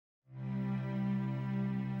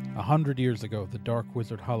100 years ago, the dark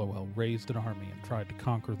wizard Hollowell raised an army and tried to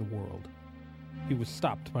conquer the world. He was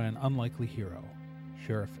stopped by an unlikely hero,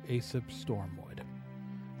 Sheriff Aesop Stormwood.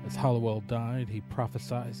 As Hollowell died, he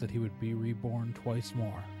prophesied that he would be reborn twice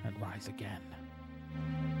more and rise again.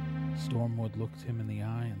 Stormwood looked him in the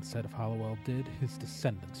eye and said if Hollowell did, his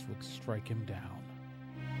descendants would strike him down.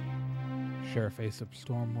 Sheriff Aesop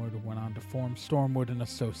Stormwood went on to form Stormwood and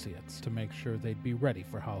Associates to make sure they'd be ready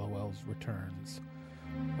for Hollowell's returns,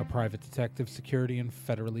 a private detective security and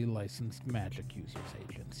federally licensed magic users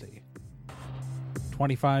agency.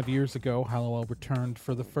 25 years ago, Hollowell returned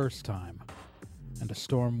for the first time, and a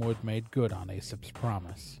Stormwood made good on Aesop's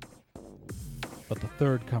promise. But the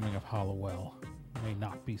third coming of Hollowell may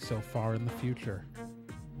not be so far in the future.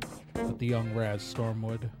 But the young Raz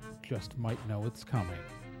Stormwood just might know it's coming,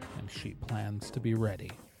 and she plans to be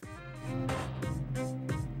ready.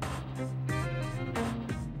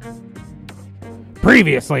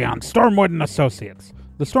 Previously on Stormwood and Associates.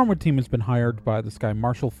 The Stormwood team has been hired by this guy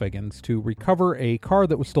Marshall Figgins to recover a car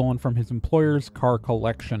that was stolen from his employer's car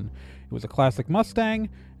collection. It was a classic Mustang.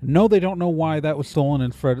 No, they don't know why that was stolen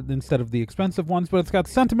instead of the expensive ones, but it's got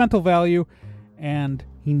sentimental value, and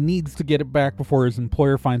he needs to get it back before his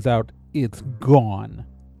employer finds out it's gone.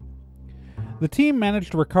 The team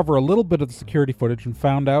managed to recover a little bit of the security footage and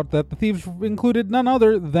found out that the thieves included none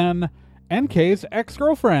other than NK's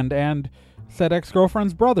ex-girlfriend and said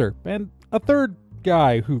ex-girlfriend's brother, and a third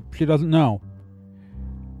guy who she doesn't know.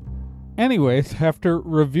 Anyways, after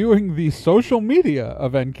reviewing the social media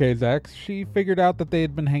of NK's ex, she figured out that they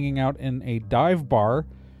had been hanging out in a dive bar.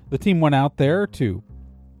 The team went out there to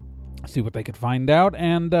see what they could find out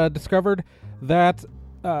and discovered that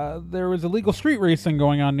there was illegal street racing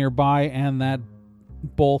going on nearby, and that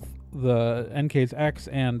both the NK's ex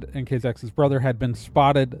and NK's ex's brother had been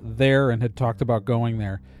spotted there and had talked about going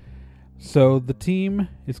there. So the team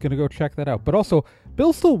is going to go check that out. But also,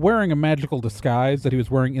 Bill's still wearing a magical disguise that he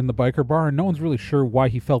was wearing in the biker bar, and no one's really sure why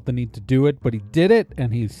he felt the need to do it, but he did it,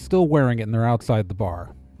 and he's still wearing it, and they're outside the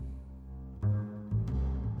bar.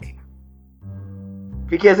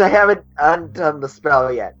 Because I haven't undone the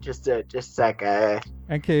spell yet. Just a sec.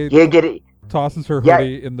 NK Yeah, get it. tosses her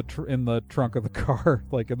hoodie in the trunk of the car,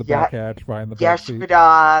 like in the back hatch behind the back seat.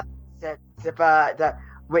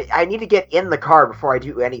 Wait, I need to get in the car before I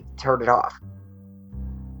do turn it off.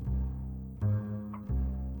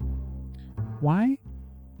 Why?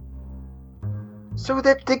 So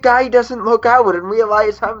that the guy doesn't look out and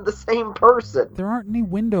realize I'm the same person. There aren't any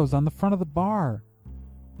windows on the front of the bar.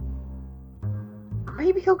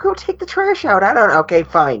 Maybe he'll go take the trash out. I don't know. Okay,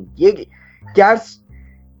 fine. Yes,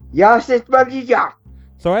 it's buddy. Yeah.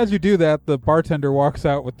 So as you do that, the bartender walks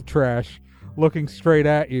out with the trash, looking straight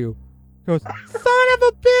at you. Goes, son of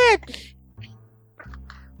a bitch!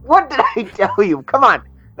 What did I tell you? Come on.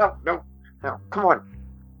 No, come on.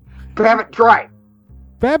 Babbitt, drive.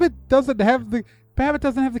 Babbitt doesn't have the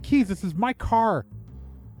keys. This is my car.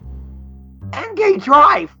 NK,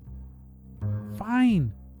 drive.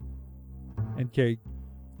 Fine. NK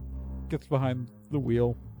gets behind the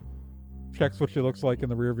wheel, checks what she looks like in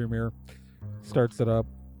the rearview mirror, starts it up.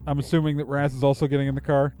 I'm assuming that Raz is also getting in the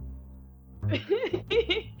car.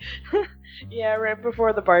 Yeah, right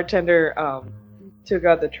before the bartender took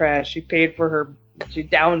out the trash, she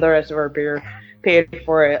downed the rest of her beer, paid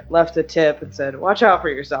for it, left a tip, and said, "Watch out for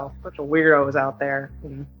yourself. Bunch of weirdos out there."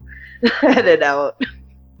 And headed out.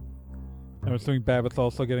 I'm assuming Babbitt's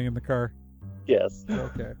also getting in the car. Yes.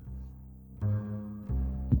 Okay.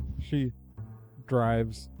 She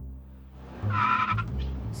drives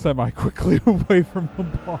semi-quickly away from the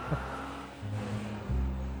bar.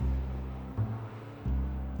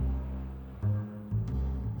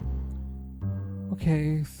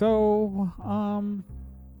 Okay, so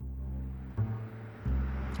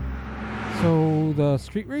the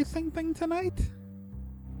street racing thing tonight?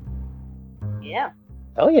 Yeah.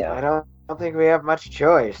 Oh yeah. I don't think we have much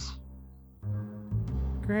choice.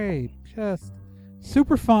 Great. Just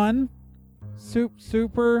super fun.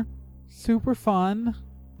 Super fun.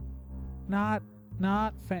 Not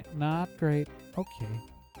great. Okay.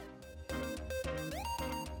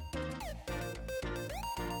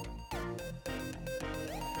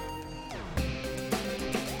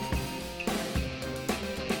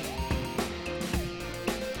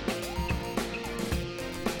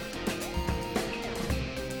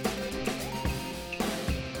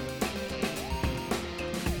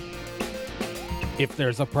 If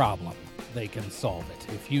there's a problem, they can solve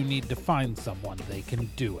it. If you need to find someone, they can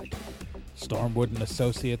do it. Stormwood and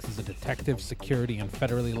Associates is a detective, security, and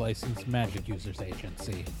federally licensed magic users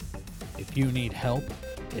agency. If you need help,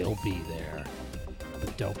 they'll be there.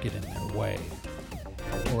 But don't get in their way.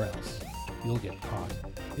 or else you'll get caught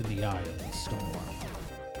in the eye of the storm.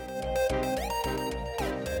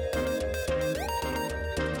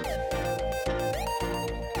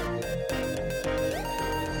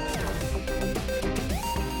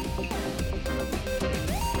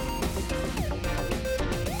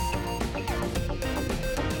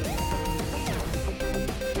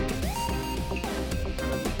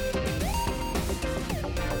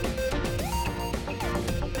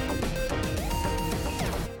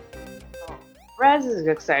 Raz is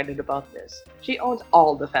excited about this. She owns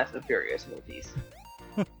all the Fast and Furious movies.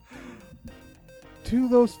 Do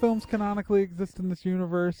those films canonically exist in this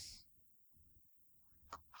universe?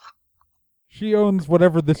 She owns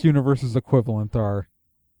whatever this universe's equivalent are.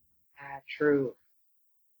 True.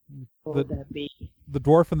 What would that be? The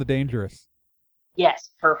Dwarf and the Dangerous.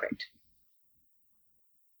 Yes, perfect.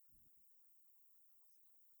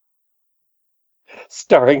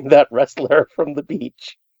 Starring that wrestler from the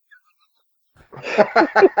beach.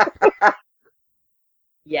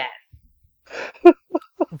 Yes.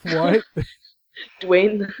 What?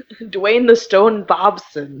 Dwayne the Stone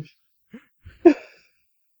Bobson.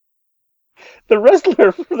 The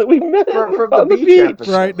wrestler that we met From on the the beach beach.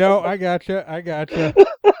 episode. Right, no, I gotcha.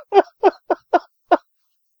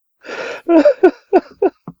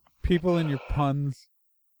 People and your puns.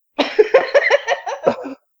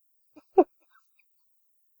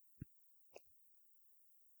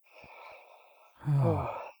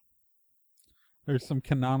 There's some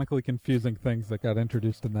canonically confusing things that got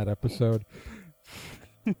introduced in that episode.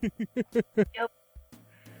 Yep.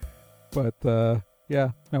 But, yeah,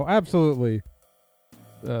 no, absolutely.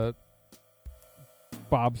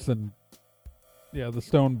 Bobson, yeah, the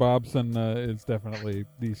Stone Bobson is definitely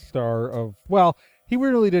the star of, well, he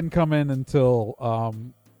really didn't come in until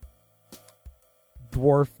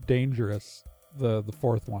Dwarf Dangerous, the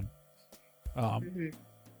fourth one.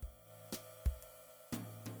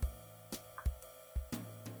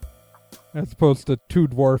 As opposed to Two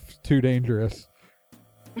Dwarfs, Too Dangerous.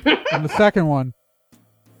 And the second one,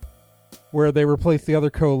 where they replaced the other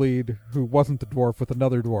co-lead, who wasn't the dwarf, with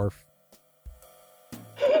another dwarf.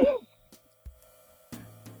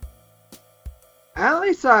 I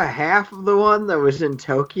only saw half of the one that was in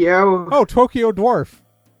Tokyo. Oh, Tokyo Dwarf.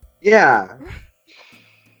 Yeah.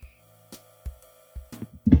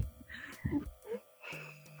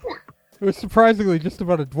 It was surprisingly just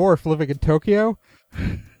about a dwarf living in Tokyo.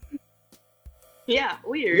 Yeah,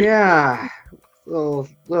 weird. Yeah. A little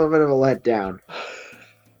bit of a letdown.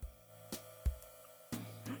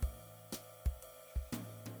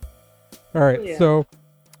 All right, Yeah. so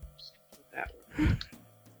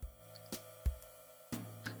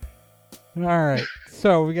all right,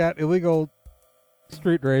 so we got illegal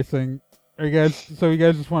street racing. Are you guys? So you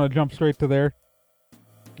guys just want to jump straight to there,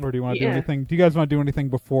 or do you want to do anything? Do you guys want to do anything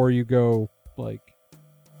before you go? Like,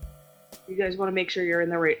 You guys want to make sure you're in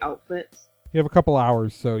the right outfits? you have a couple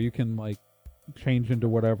hours, so you can like change into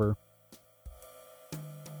whatever.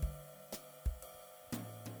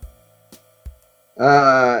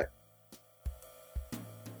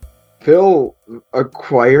 Phil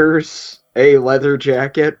acquires a leather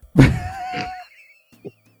jacket.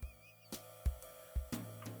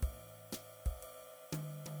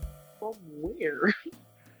 Well, where?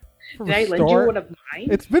 From Did a I lend you store. one of mine?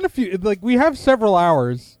 It's been a few. Like we have several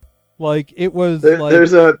hours. Like it was. like,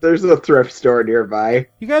 There's a thrift store nearby.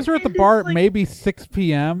 you guys were at the It's bar at like- maybe 6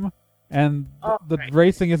 p.m. and Oh, the right.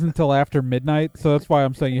 racing isn't until after midnight. So that's why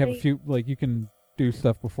I'm saying you have a Right. few. Like you can do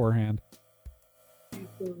stuff beforehand.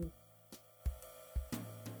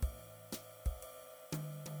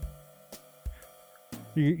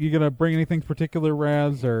 You gonna bring anything particular,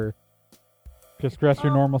 Raz, or just dress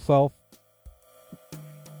your normal self?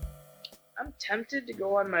 I'm tempted to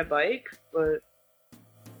go on my bike, but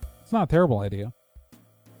It's not a terrible idea.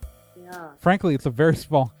 yeah. Frankly, it's a very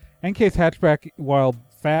small. NK's hatchback, while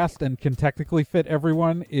fast and can technically fit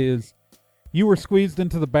everyone, is you were squeezed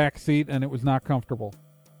into the back seat and it was not comfortable.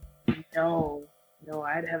 No,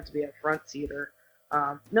 I'd have to be a front seater.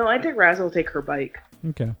 No, I think Raz will take her bike.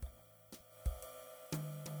 Okay.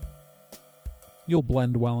 You'll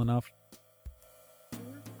blend well enough.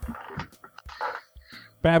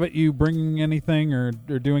 Babbitt, you bringing anything or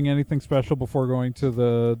doing anything special before going to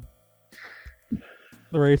the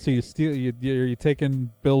race? Are you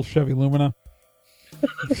taking Bill's Chevy Lumina?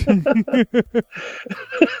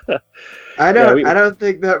 I don't. Yeah, I don't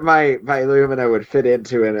think that my Lumina would fit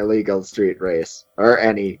into an illegal street race or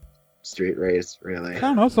any street race, really. I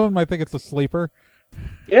don't know. Someone might think it's a sleeper.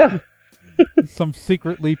 Yeah. Some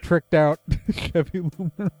secretly tricked out Chevy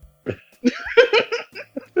Lumina.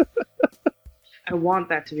 I want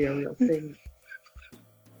that to be a real thing.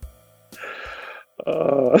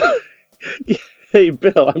 Uh, hey,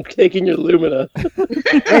 Bill, I'm taking your Lumina.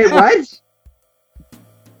 Hey, what?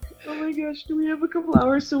 Oh my gosh, do we have a couple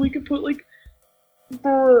hours so we can put like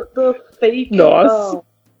the fake Nos.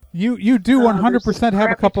 You do 100% have a crap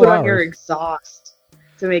you couple put on your hours. exhaust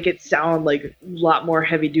to make it sound like a lot more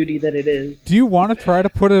heavy duty than it is. Do you want to try to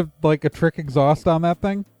put a trick exhaust on that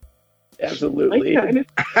thing? Absolutely.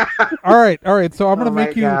 All right. So I'm gonna Oh my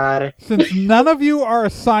make you, God. since none of you are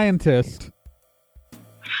a scientist,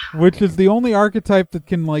 which is the only archetype that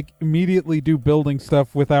can like immediately do building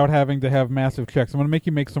stuff without having to have massive checks. I'm gonna make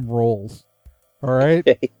you make some rolls. All right.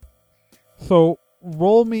 Okay. So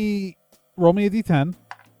roll me a d10.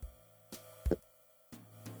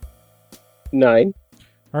 9,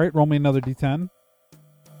 All right. Roll me another d10.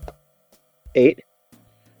 8,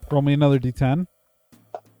 Roll me another d10.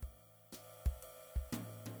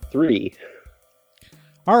 3.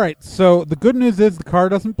 All right. So the good news is the car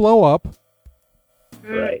doesn't blow up.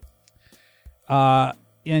 Right.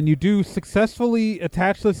 And you do successfully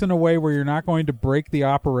attach this in a way where you're not going to break the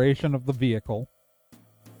operation of the vehicle.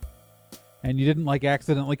 And you didn't like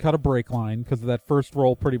accidentally cut a brake line because that first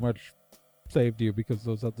roll pretty much saved you because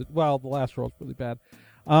those other, the last roll's really bad.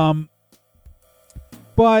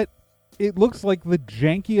 But it looks like the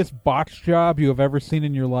jankiest botch job you have ever seen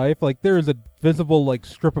in your life. Like there is a visible like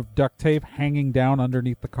strip of duct tape hanging down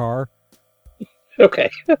underneath the car.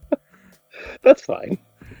 Okay. That's fine.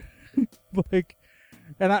 Like,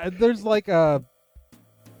 and there's like a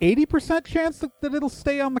 80% chance that it'll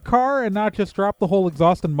stay on the car and not just drop the whole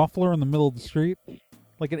exhaust and muffler in the middle of the street.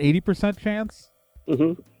 Like an 80% chance.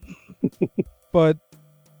 Mm-hmm. But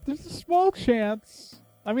there's a small chance.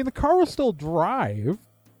 I mean, the car will still drive.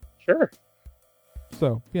 Sure.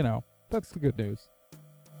 So, that's the good news.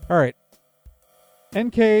 All right.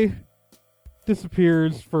 NK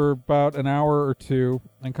disappears for about an hour or two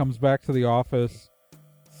and comes back to the office.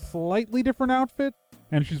 Slightly different outfit.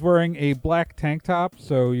 And she's wearing a black tank top,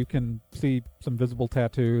 so you can see some visible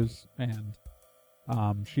tattoos. And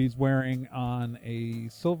she's wearing on a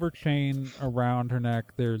silver chain around her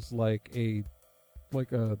neck. There's like a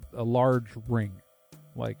large ring,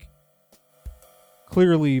 like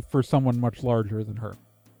clearly for someone much larger than her.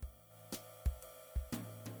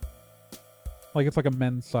 Like it's like a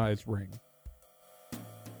men's size ring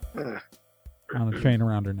on a chain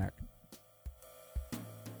around her neck.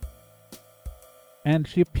 And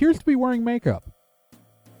she appears to be wearing makeup,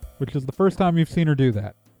 which is the first time you've seen her do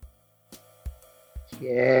that.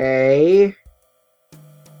 Okay.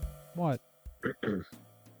 What?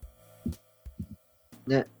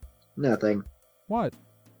 Nothing. What?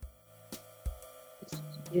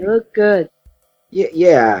 You look good.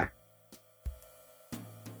 Yeah.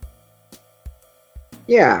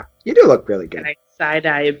 Yeah, you do look really good. And I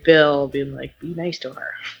side-eye Bill, being like, be nice to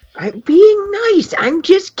her. I'm being nice. I'm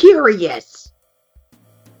just curious.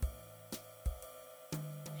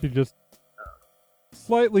 She just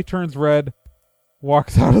slightly turns red,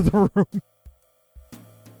 walks out of the room.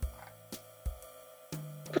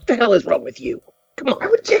 What the hell is wrong with you? Come on.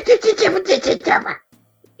 She's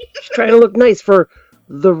She's trying to look nice for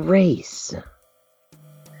the race.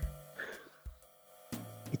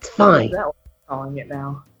 It's fine. Is that what I'm calling it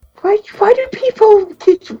now? Why do people?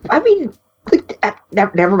 I mean,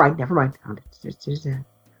 never mind.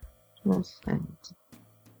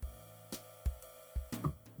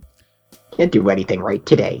 Can't do anything right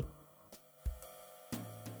today.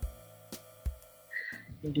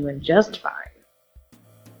 You're doing just fine.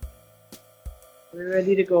 Are we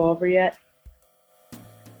ready to go over yet?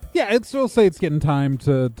 Yeah, I'll say it's getting time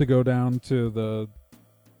to go down to the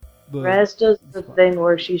Raz does the thing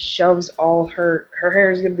where she shoves all her hair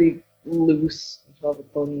is gonna be loose. She'll have a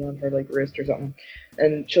pony on her like wrist or something,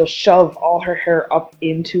 and she'll shove all her hair up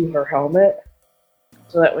into her helmet,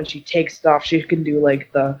 so that when she takes it off, she can do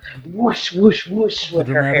like the whoosh whoosh whoosh the with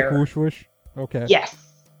her dramatic hair. whoosh whoosh. Okay. Yes.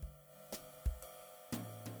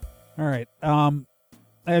 All right.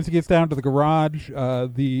 As it gets down to the garage,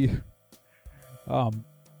 the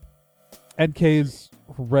NK's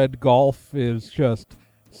red Golf is just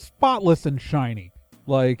spotless and shiny.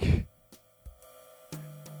 Like,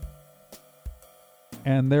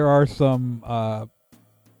 and there are some,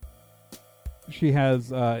 she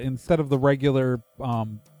has, instead of the regular,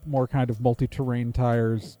 more kind of multi-terrain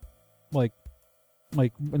tires, like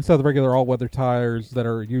instead of the regular all-weather tires that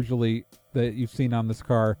are usually, that you've seen on this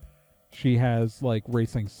car, she has, like,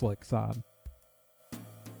 racing slicks on.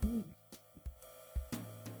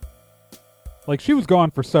 Like, she was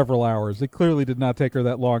gone for several hours. It clearly did not take her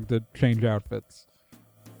that long to change outfits.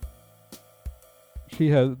 She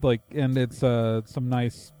has, like, and it's, some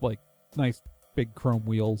nice big chrome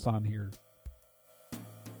wheels on here.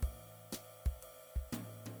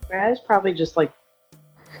 Raz probably just like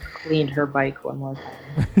cleaned her bike one more time.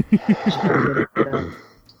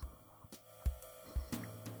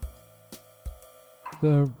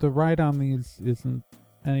 The ride on these isn't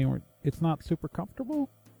anywhere. It's not super comfortable,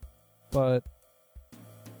 but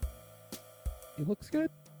it looks good.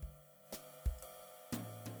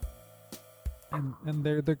 And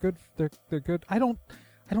they're good. They're good. I don't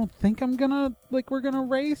think I'm gonna we're gonna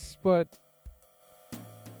race, but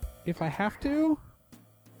if I have to,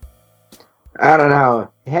 I don't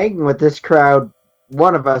know. Hanging with this crowd,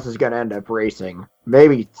 one of us is gonna end up racing.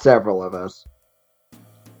 Maybe several of us.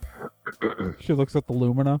 she looks at the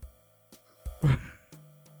Lumina.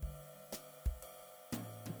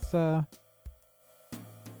 It's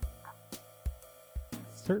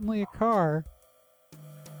certainly a car.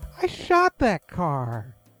 I shot that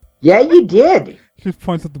car. Yeah, you did. She just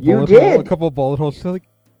points at the You bullet did. hole, a couple of bullet holes. She's like,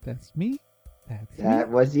 "That's me. That's That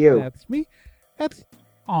me. was you. That's me. That's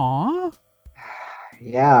aw."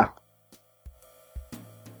 Yeah.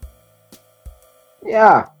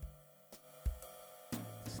 Yeah.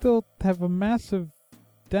 Still have a massive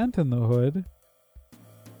dent in the hood.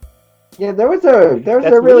 Yeah, there was a That's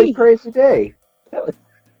really me. crazy day. It's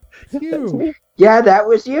That's you. me. Yeah, that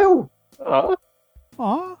was you. Aw.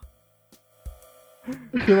 Aw.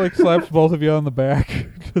 She slaps both of you on the back,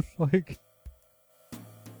 just like.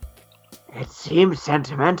 It seems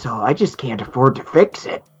sentimental. I just can't afford to fix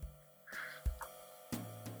it.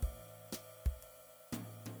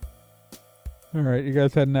 All right, you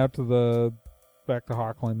guys heading out to back to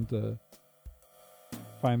Hawkland to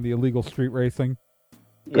find the illegal street racing.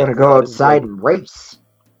 Gonna go outside and race.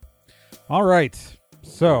 All right,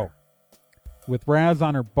 so with Raz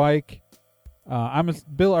on her bike,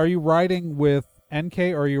 Bill. Are you riding with NK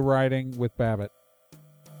or are you riding with Babbitt?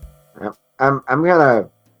 I'm gonna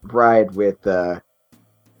ride with I'm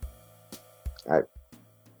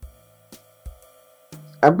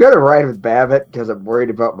gonna ride with Babbitt because I'm worried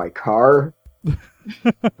about my car,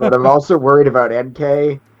 but I'm also worried about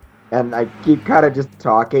NK, and I keep kind of just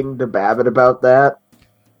talking to Babbitt about that.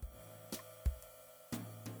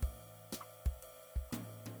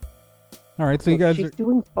 All right, so you guys She's are.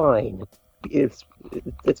 doing fine. It's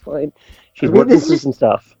fine. She's I mean, working this through is- some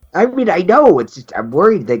stuff. I mean, I know it's just I'm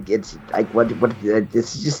worried that it's like what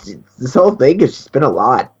this is just this whole thing has just been a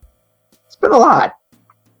lot. It's been a lot.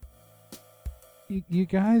 You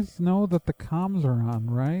guys know that the comms are on,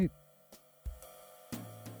 right?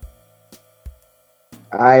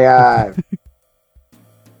 I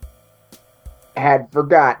had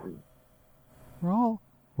forgotten. We're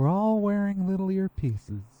all wearing little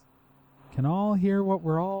earpieces. Can all hear what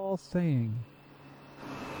we're all saying.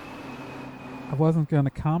 I wasn't going to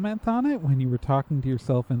comment on it when you were talking to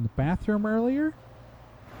yourself in the bathroom earlier.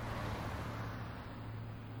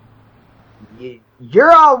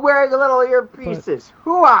 You're all wearing little earpieces.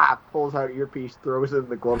 Hooah! Pulls out earpiece, throws it in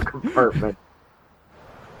the glove compartment.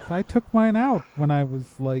 I took mine out when I was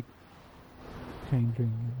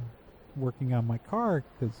changing, working on my car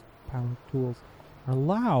because power tools are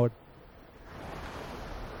loud.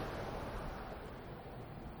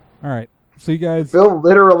 All right, so you guys. Bill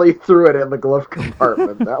literally threw it in the glove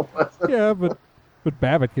compartment. That wasn't. Yeah, but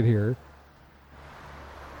Babbitt could hear.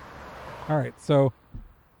 All right, so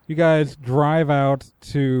you guys drive out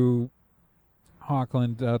to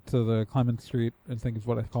Hawkland, out to the Clement Street, I think is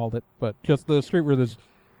what I called it, but just the street where there's...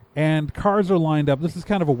 And cars are lined up. This is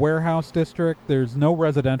kind of a warehouse district. There's no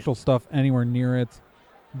residential stuff anywhere near it.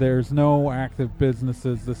 There's no active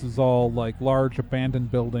businesses. This is all large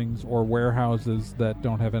abandoned buildings or warehouses that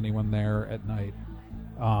don't have anyone there at night.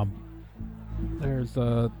 There's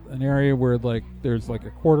an area where there's a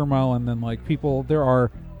quarter mile and then people.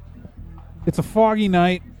 It's a foggy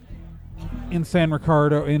night in San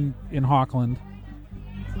Ricardo in Hawkland.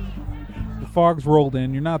 The fog's rolled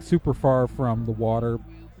in. You're not super far from the water.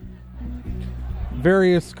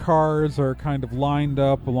 Various cars are kind of lined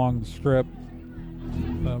up along the strip,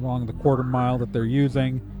 along the quarter mile that they're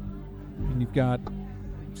using, and you've got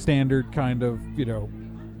standard kind of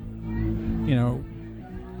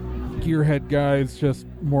gearhead guys just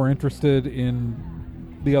more interested in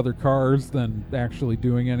the other cars than actually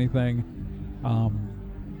doing anything.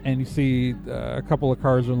 And you see a couple of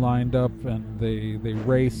cars are lined up and they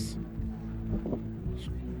race,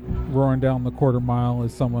 roaring down the quarter mile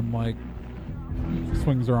as someone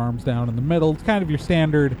swings their arms down in the middle. It's kind of your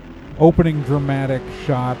standard opening dramatic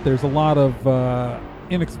shot. There's a lot of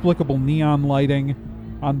inexplicable neon lighting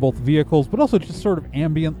on both vehicles, but also just sort of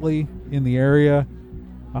ambiently in the area.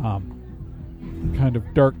 Kind of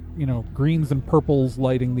dark, greens and purples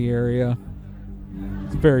lighting the area.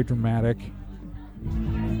 It's very dramatic.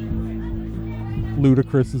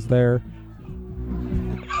 Ludacris is there.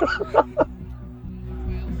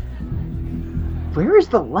 Where is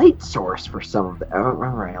the light source for some of the? Oh, all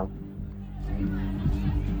right.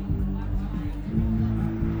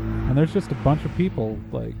 And there's just a bunch of people,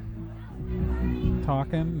 like,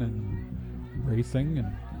 talking and racing,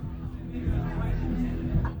 and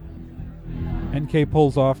NK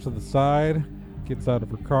pulls off to the side, gets out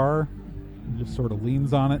of her car, and just sort of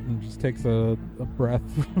leans on it and just takes a breath.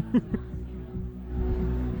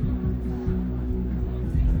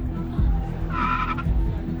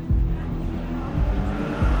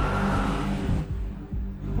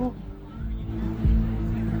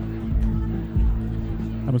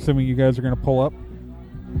 I'm assuming you guys are going to pull up.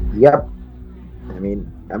 Yep. I mean,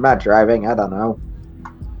 I'm not driving. I don't know.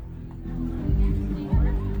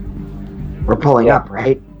 We're pulling up,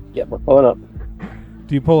 right? Yep, we're pulling up.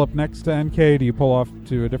 Do you pull up next to NK? Do you pull off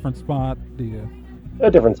to a different spot? Do you? A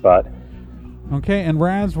different spot. Okay, and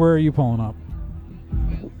Raz, where are you pulling up?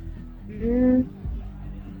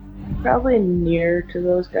 Probably near to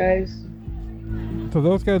those guys. To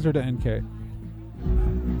those guys or to NK?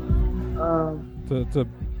 To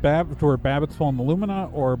where Babbitt's pulling the Lumina,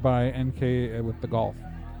 or by NK with the Golf?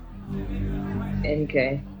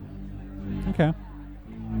 NK. Okay.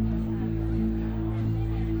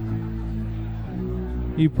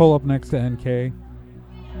 You pull up next to NK.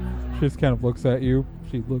 She just kind of looks at you.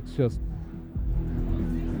 She looks just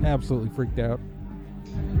absolutely freaked out.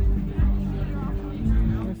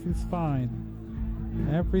 This is fine.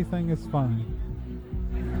 Everything is fine.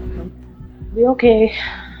 Be okay.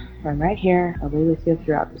 I'm right here. I'll be with you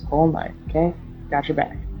throughout this whole night, okay? Got your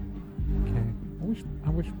back. Okay. I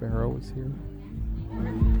wish Barrow was here.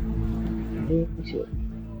 Me too.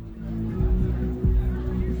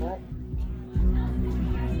 But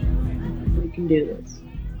we can do this.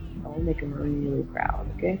 I'll make him really proud,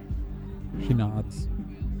 okay? She nods.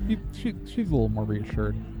 She's a little more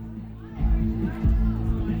reassured.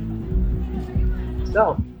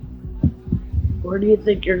 So, where do you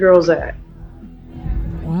think your girl's at?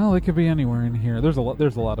 Well, it could be anywhere in here. There's a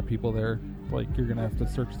lot of people there. Like, you're gonna have to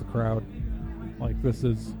search the crowd. Like, there's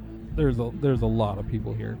a lot of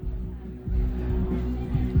people here.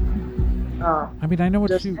 I mean, I know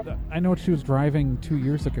what she was driving 2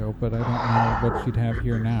 years ago, but I don't know what she'd have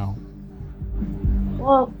here now.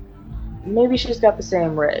 Well, maybe she's got the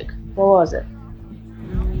same rig. What was it?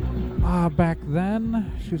 Back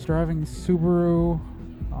then, she was driving Subaru.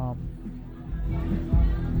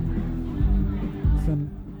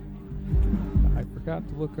 I forgot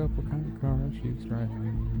to look up what kind of car she was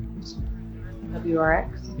driving.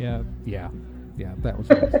 WRX? Yeah, that was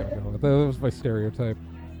what I was going to go with. That was my stereotype.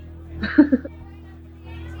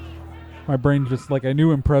 My brain just, like, I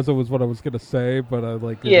knew Impreza was what I was going to say, but I,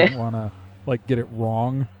 like, didn't want to, like, get it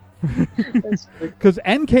wrong. Because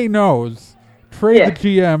NK knows. Trey, the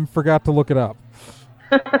GM, forgot to look it up.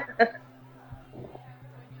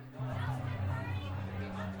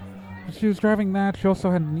 She was driving that. She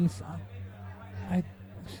also had a Nissan.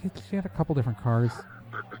 She had a couple different cars.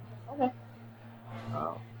 Okay.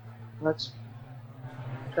 Let's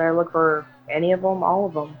try to look for any of them, all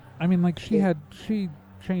of them. I mean, like, she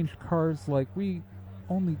changed cars. Like, we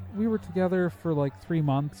were together for like 3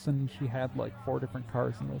 months, and she had like 4 different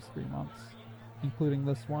cars in those 3 months, including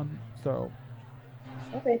this one. So.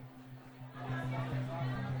 Okay.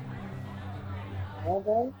 Well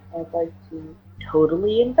then, I'd like to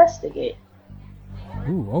totally investigate.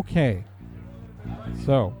 Ooh, okay.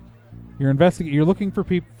 So, you're looking for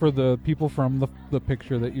the people from the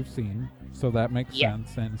picture that you've seen. So that makes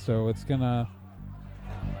sense, and so it's gonna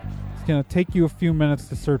take you a few minutes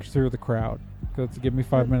to search through the crowd. Because give me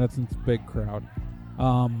 5 minutes, and it's a big crowd.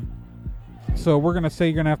 So we're gonna say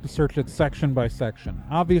you're gonna have to search it section by section.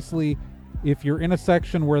 Obviously, if you're in a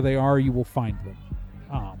section where they are, you will find them.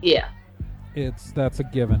 That's a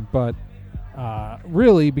given. But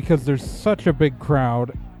really, because there's such a big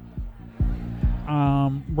crowd,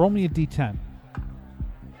 roll me a d10.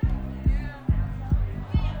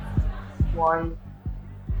 1.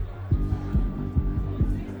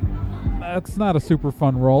 That's not a super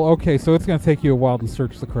fun roll. Okay, so it's going to take you a while to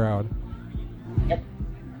search the crowd. Yep.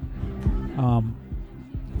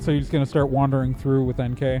 So you're just going to start wandering through with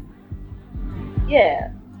NK?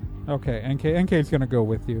 Yeah. Okay, NK's going to go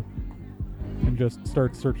with you and just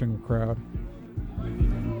start searching the crowd.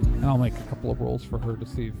 And I'll make a couple of rolls for her to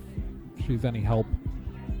see if she's any help.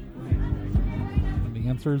 And the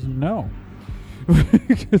answer is no.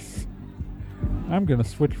 Because I'm going to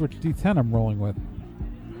switch which D10 I'm rolling with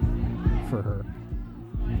for her.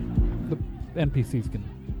 The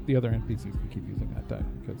other NPCs can keep using that die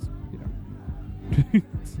because,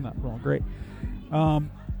 it's not rolling great. All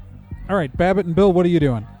right, Babbitt and Bill, what are you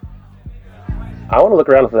doing? I want to look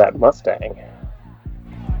around for that Mustang.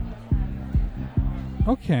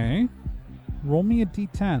 Okay. Roll me a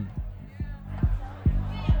d10.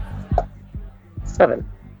 7.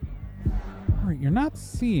 All right, you're not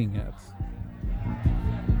seeing it.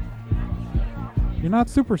 You're not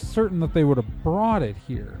super certain that they would have brought it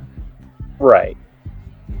here. Right.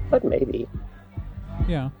 But maybe.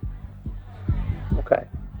 Yeah. Okay.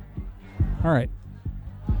 All right.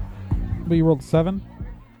 But you rolled 7?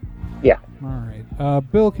 Yeah. All right.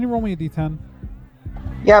 Bill, can you roll me a d10?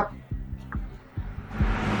 Yep.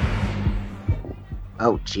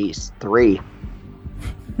 Oh, jeez. 3.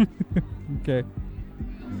 Okay.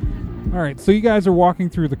 All right, so you guys are walking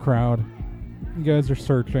through the crowd. You guys are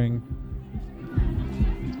searching.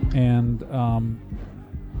 And, all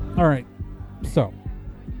right. So,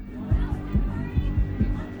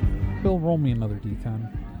 Bill, roll me another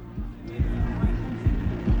d10.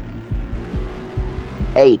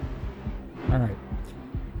 8. All right.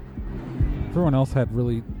 Everyone else had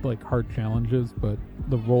really, hard challenges, but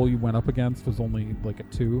the roll you went up against was only, a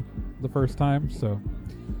 2 the first time, so...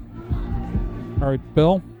 All right,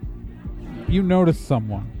 Bill, you notice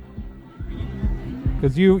someone.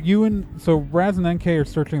 Because so Raz and NK are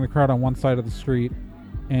searching the crowd on one side of the street,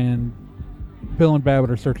 and Bill and Babbitt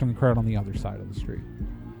are searching the crowd on the other side of the street,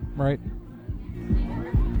 right?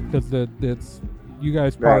 Because it's you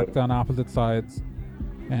guys parked on opposite sides,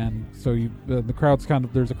 and so the crowd's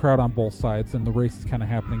there's a crowd on both sides, and the race is kind of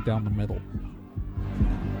happening down the middle.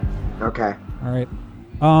 Okay. All right,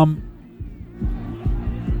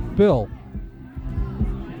 Bill,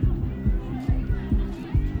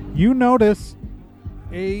 you notice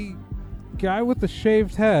a guy with a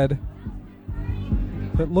shaved head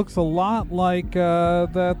that looks a lot like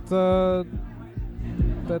that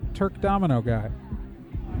Turk Domino guy.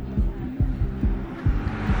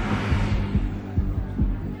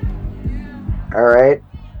 All right.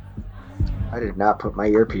 I did not put my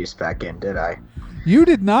earpiece back in, did I? You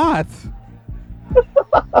did not.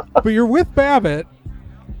 But you're with Babbitt.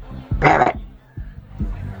 Babbitt,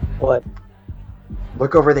 What?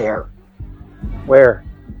 look over there. Where?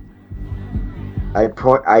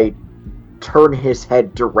 I turn his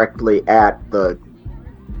head directly at the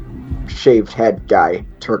shaved head guy,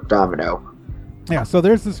 Turk Domino. Yeah, so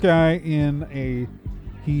there's this guy he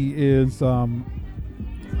is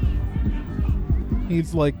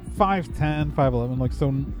he's 5'10", 5'11",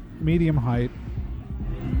 so medium height,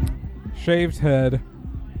 shaved head,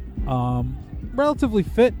 relatively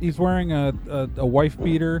fit. He's wearing a wife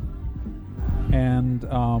beater and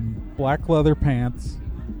black leather pants.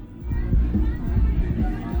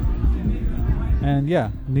 And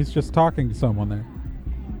and he's just talking to someone there.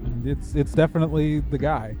 And it's definitely the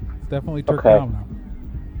guy. It's definitely Turk Domino.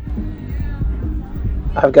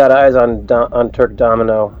 I've got eyes on Turk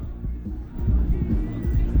Domino.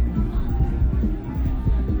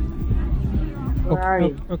 Where are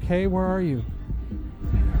you? Okay, where are you?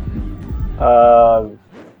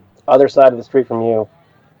 Other side of the street from you.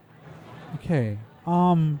 Okay.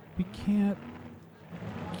 We can't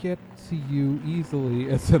get to you easily,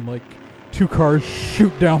 as in two cars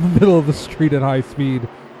shoot down the middle of the street at high speed.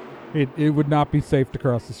 It would not be safe to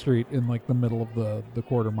cross the street in the middle of the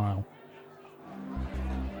quarter mile.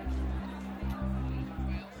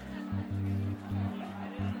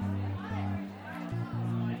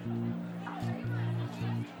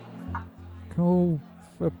 Go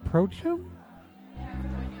approach him?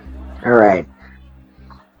 All right.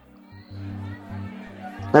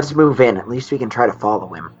 Let's move in. At least we can try to follow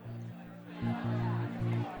him.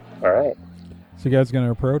 All right. So you guys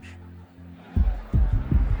gonna approach?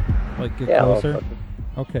 Get closer?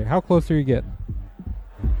 Okay, how close are you getting?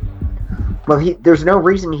 Well, there's no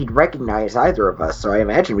reason he'd recognize either of us, so I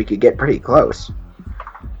imagine we could get pretty close.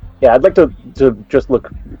 Yeah, I'd like to just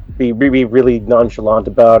be really nonchalant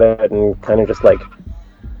about it and kind of just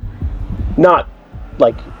not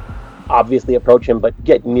obviously approach him, but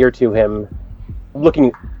get near to him,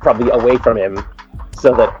 looking probably away from him,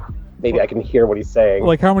 so that maybe I can hear what he's saying.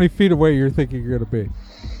 How many feet away you're thinking you're gonna be?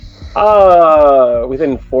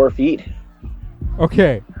 Within 4 feet.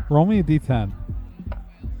 Okay, roll me a d10.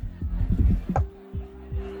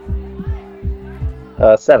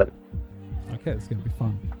 7. Okay, it's gonna be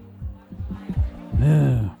fun.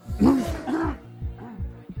 Yeah.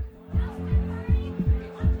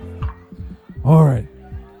 All right,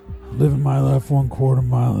 living my life 1/4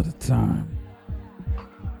 mile at a time.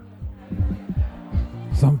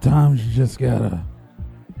 Sometimes you just gotta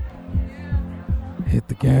hit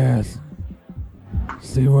the gas,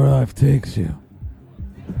 see where life takes you.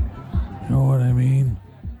 You know what I mean?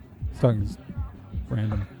 He's talking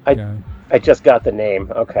Random I- guy. I just got the name.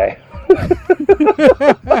 Okay.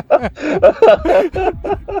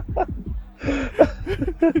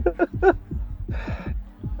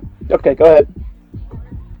 Okay, go ahead.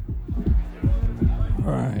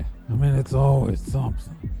 All right. I mean, it's always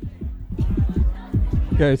something.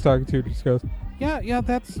 Guy he's talking to just goes, yeah,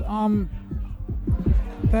 that's,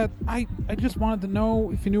 that, I just wanted to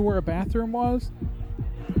know if you knew where a bathroom was.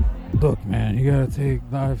 Look, man, you gotta take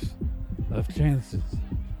life chances.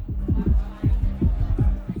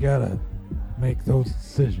 You gotta make those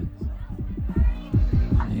decisions.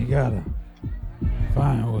 And you gotta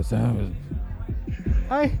find what's happening.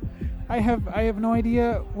 I have no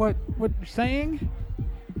idea what you're saying.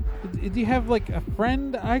 Do you have like a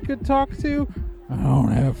friend I could talk to? I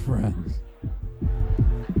don't have friends.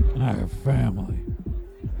 I have family.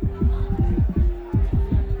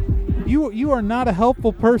 You are not a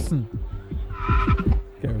helpful person.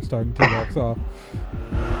 Okay, I was talking to walks off.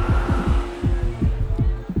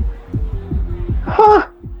 Huh?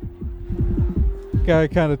 Guy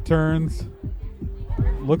kind of turns,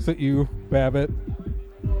 looks at you, Babbitt.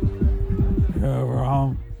 You're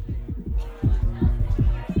wrong.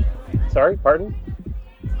 Sorry, pardon?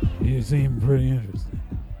 You seem pretty interesting.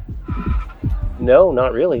 No,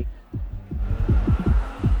 not really.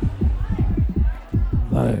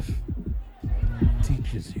 Life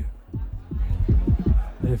teaches you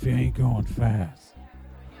that if you ain't going fast,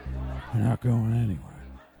 you're not going anywhere.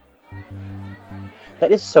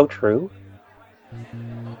 That is so true.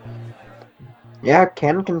 Yeah,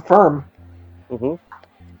 can confirm. Mm-hmm.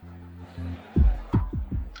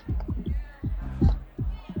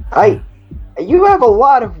 You have a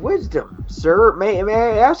lot of wisdom, sir. May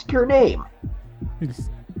I ask your name?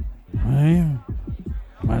 My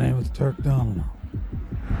name is Turk Domino.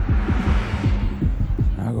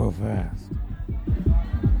 I go fast.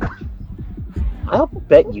 I'll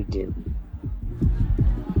bet you do.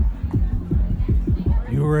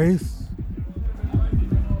 You race?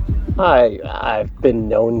 I've been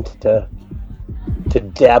known to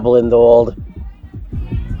dabble in the old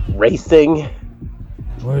racing.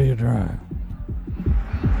 What do you drive?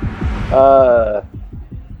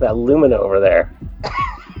 That Lumina over there.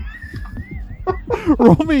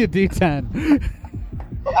 Roll me a d10.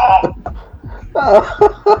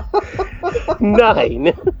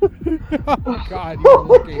 9. Oh God, you're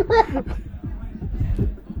lucky.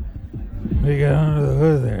 What do you got under the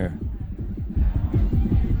hood there?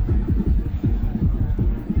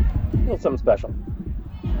 Well, something special.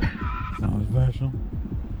 Something special?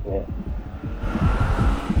 Yeah.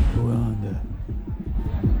 You willing to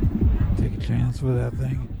take a chance with that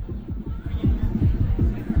thing?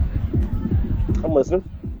 I'm listening.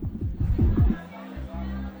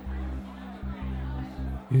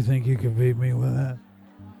 You think you can beat me with that?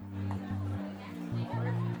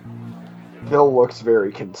 Bill looks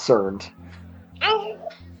very concerned.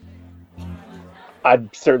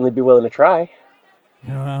 I'd certainly be willing to try.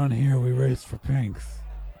 You know, down here we race for pinks.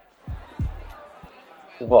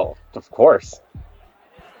 Well, of course.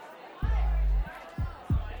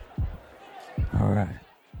 Alright.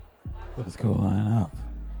 Let's go line up.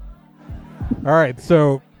 Alright,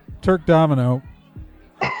 so Turk Domino.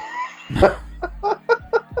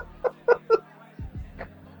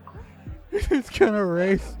 He's gonna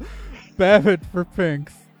race Babbitt for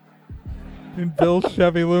pinks in Bill's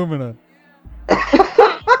Chevy Lumina.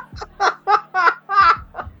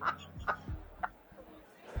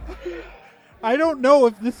 I don't know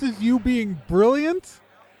if this is you being brilliant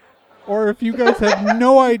or if you guys have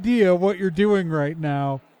no idea what you're doing right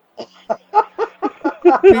now.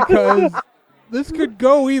 Because this could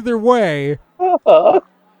go either way.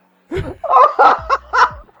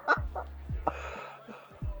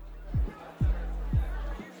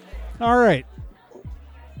 All right.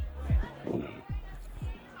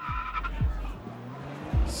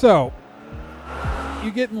 So,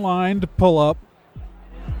 you get in line to pull up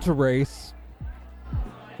to race,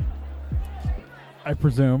 I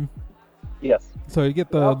presume. Yes. So you get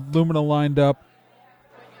the Lumina lined up.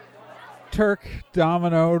 Turk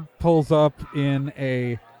Domino pulls up in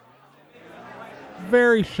a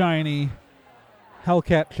very shiny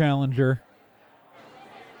Hellcat Challenger.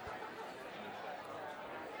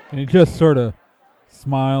 And he just sort of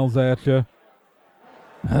smiles at you.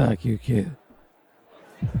 I like you, kid.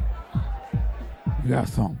 You got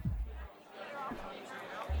something.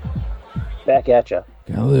 Back at ya.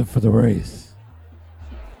 Gotta live for the race.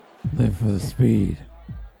 Live for the speed.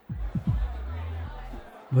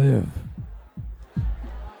 Live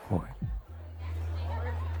for it.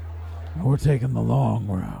 And we're taking the long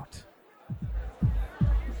route.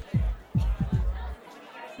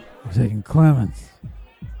 We're taking Clements.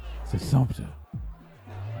 to Sumpter,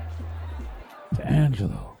 to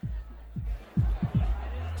Angelo, to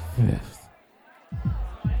Fifth.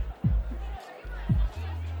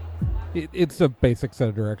 It's a basic set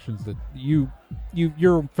of directions that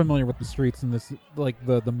you're familiar with the streets and this, like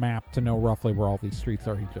the map to know roughly where all these streets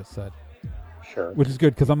are. He just said, Sure. which is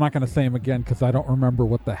good because I'm not going to say them again because I don't remember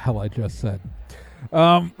what the hell I just said.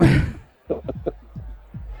 And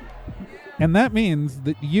that means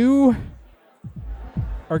that you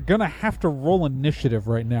are going to have to roll initiative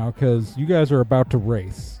right now because you guys are about to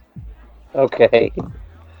race. Okay.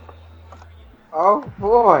 Oh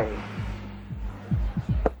boy.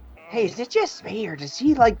 Hey, is it just me, or does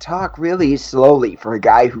he talk really slowly for a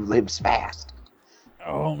guy who lives fast?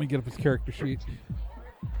 Oh, let me get up his character sheet.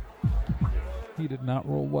 He did not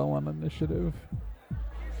roll well on initiative.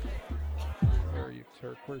 Where are you,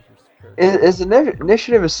 Turk? Where's your character? Is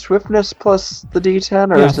initiative a swiftness plus the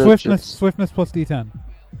D10, or Yeah, is it swiftness plus D10.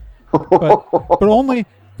 But only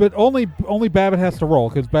Babbitt has to roll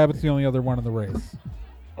because Babbitt's the only other one in the race.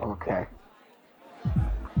 Okay.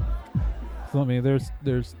 So there's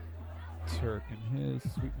Turk and his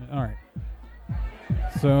sweetness. All right.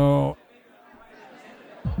 So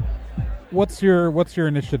what's your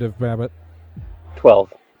initiative, Babbitt?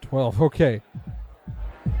 12. 12. Okay.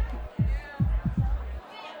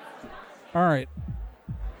 All right.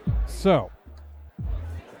 So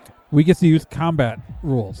we get to use combat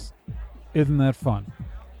rules. Isn't that fun?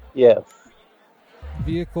 Yes.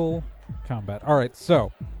 Vehicle combat. All right.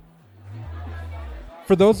 So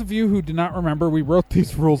for those of you who do not remember, we wrote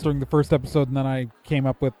these rules during the first episode, and then I came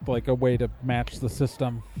up with a way to match the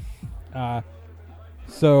system.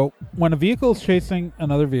 So when a vehicle is chasing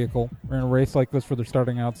another vehicle, or in a race like this where they're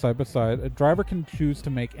starting out side by side, a driver can choose to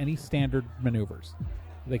make any standard maneuvers.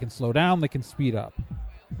 They can slow down, they can speed up.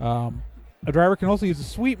 A driver can also use a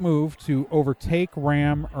sweep move to overtake,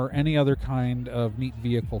 ram, or any other kind of neat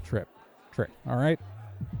vehicle trick. All right?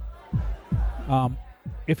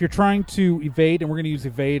 If you're trying to evade, and we're going to use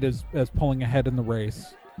evade as pulling ahead in the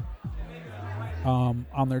race,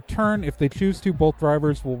 on their turn, if they choose to, both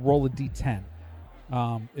drivers will roll a d10.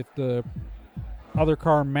 If the other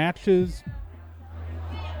car matches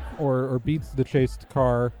or beats the chased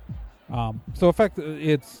car, so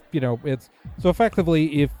effectively,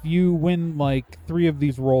 if you win 3 of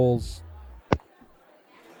these rolls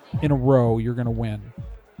in a row, you're going to win.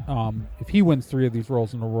 If he wins 3 of these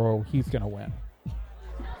rolls in a row, he's going to win.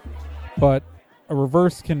 But a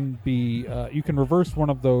reverse can be, you can reverse one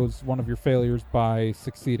of your failures by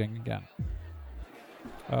succeeding again.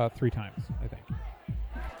 3 times, I think.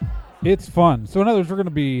 It's fun. So in other words, we're going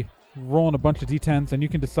to be rolling a bunch of D10s, and you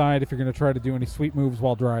can decide if you're going to try to do any sweep moves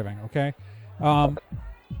while driving, okay?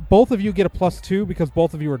 Both of you get a +2 because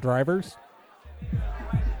both of you are drivers.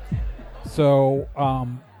 So,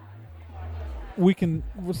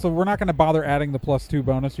 we're not going to bother adding the +2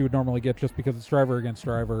 bonus you would normally get just because it's driver against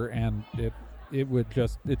driver, and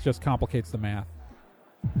it just complicates the math.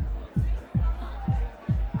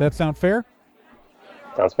 That sound fair?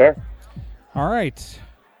 Sounds fair. All right.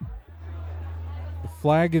 The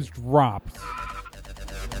flag is dropped.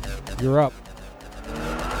 You're up.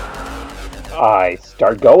 I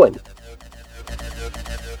start going.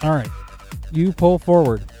 All right. You pull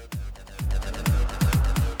forward.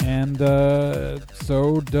 And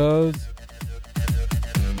so does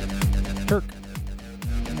Turk.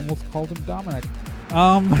 I almost called him Dominic.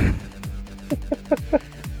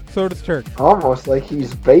 So does Turk. Almost like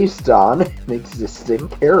he's based on an existing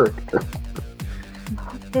character.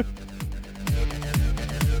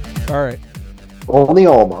 All right. Only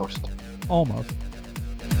almost. Almost.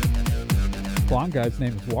 Blonde guy's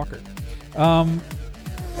name is Walker.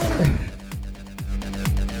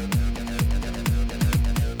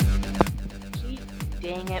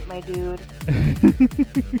 Dang it, my dude.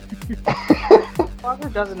 Walker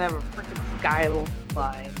doesn't have a freaking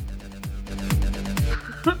skyline.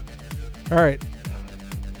 All right.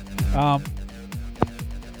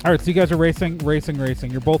 All right, so you guys are racing.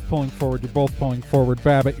 You're both pulling forward.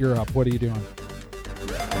 Babbitt, you're up. What are you doing?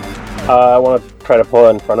 I want to try to pull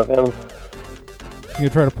in front of him. You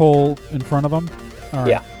try to pull in front of him? All right.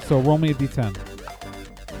 Yeah. So roll me a d10.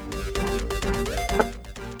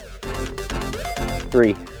 3.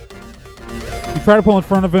 You try to pull in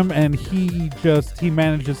front of him, and he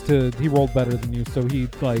rolled better than you, so he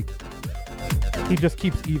just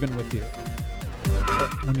keeps even with you.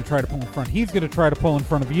 When you try to pull in front, he's going to try to pull in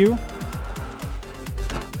front of you.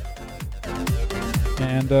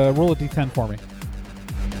 And roll a d10 for me.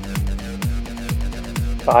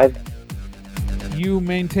 5. You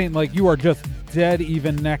maintain, you are just dead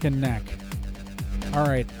even neck and neck. All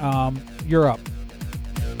right, you're up.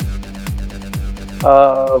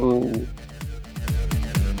 Hmm.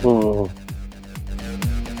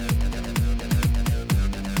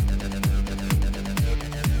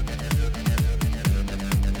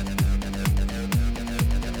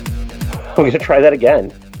 I'm gonna try that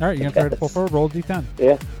again. All right, you're gonna try to pull forward. Roll a d10.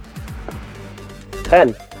 Yeah.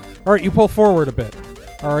 10. All right, you pull forward a bit.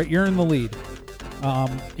 All right, you're in the lead.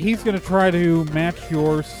 He's gonna try to match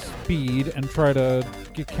your speed and try to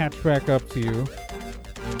catch back up to you.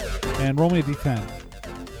 And roll me a d10.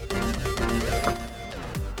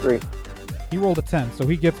 3. He rolled a 10, so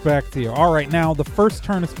he gets back to you. All right, now the first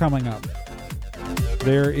turn is coming up.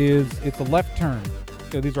 It's a left turn.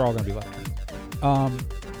 So these are all going to be left turns.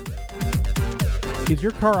 Is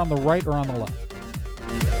your car on the right or on the left?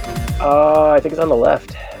 I think it's on the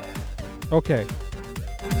left. Okay,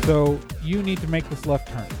 so you need to make this left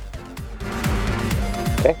turn.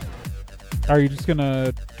 Okay. Are you just going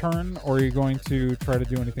to turn, or are you going to try to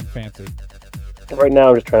do anything fancy? Right now,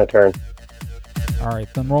 I'm just trying to turn. All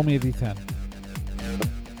right, then roll me a d10.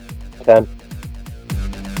 10.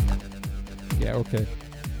 Yeah, okay.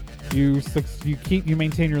 You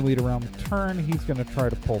maintain your lead around the turn. He's going to try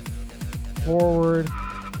to pull forward.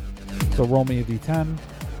 So roll me a d10.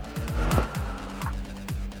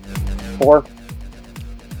 4.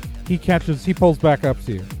 He pulls back up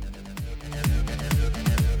to you.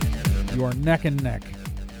 You are neck and neck.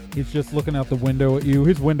 He's just looking out the window at you.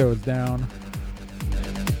 His window is down.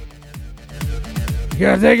 You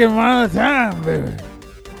gotta take him all the time, baby.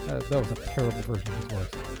 That was a terrible version of his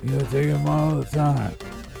voice. You gotta take him all the time.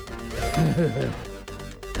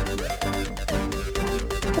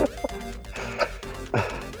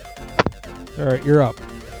 All right, you're up.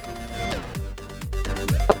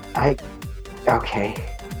 Okay.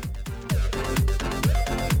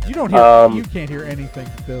 You don't hear. You can't hear anything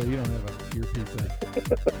still. You don't have a earpiece in.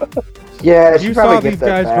 Yeah, You saw these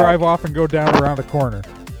guys drive off and go down around a corner.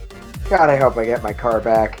 God, I hope I get my car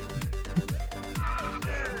back.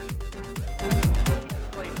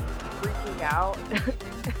 Like freaking out,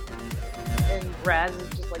 and Raz is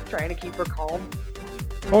just like trying to keep her calm.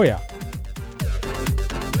 Oh yeah.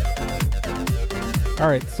 All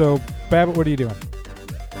right, so Babbitt, what are you doing?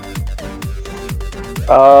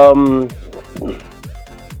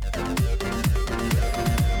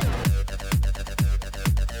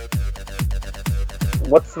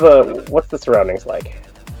 What's the surroundings like?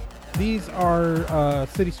 These are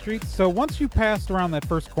city streets. So once you passed around that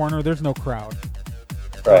first corner, there's no crowd.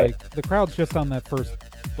 Right. Like, the crowd's just on that first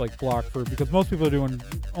block because most people are doing.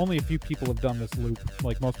 Only a few people have done this loop.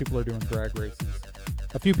 Like most people are doing drag races.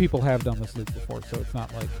 A few people have done this loop before, so it's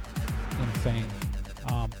not like insane.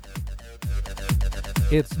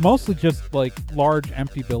 It's mostly just like large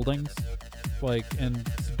empty buildings, and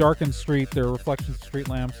it's a darkened street. There are reflections of street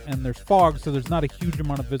lamps, and there's fog, so there's not a huge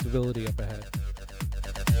amount of visibility up ahead.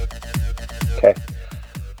 Okay.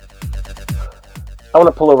 I want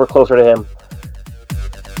to pull over closer to him.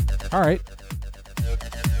 All right.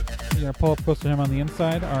 You're going to pull up close to him on the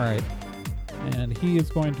inside? All right. And he is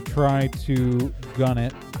going to try to gun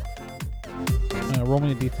it. Roll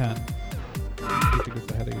me a d10. See if he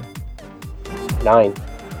gets ahead of you. 9.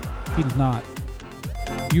 He does not.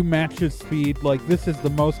 You match his speed. Like, this is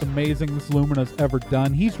the most amazing this Lumina's ever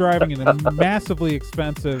done. He's driving in a massively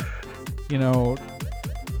expensive,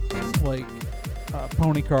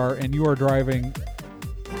 pony car, and you are driving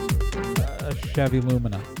a Chevy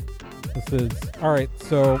Lumina. This is... Alright,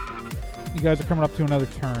 so you guys are coming up to another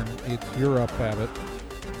turn. It's your up, Babbitt.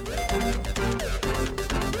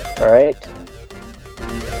 Alright.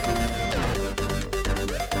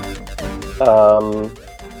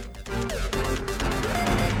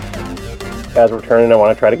 As we're turning, I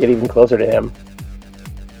want to try to get even closer to him.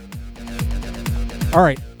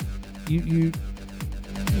 Alright. You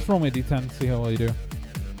just roll me a d10 and see how well you do.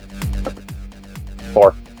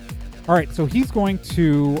 4. Alright, so he's going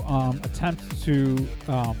to attempt to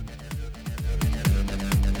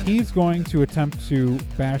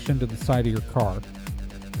bash into the side of your car.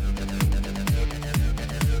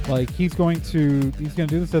 He's going to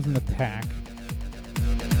do this as an attack.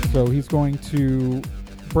 So he's going to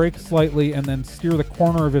brake slightly and then steer the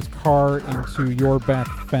corner of his car into your back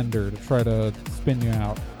fender to try to spin you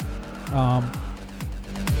out.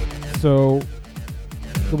 So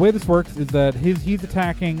the way this works is that he's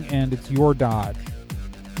attacking and it's your dodge.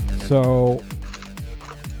 So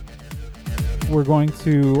we're going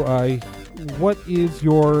to... what is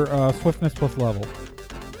your swiftness plus level?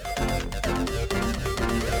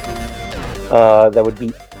 That would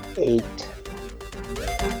be 8.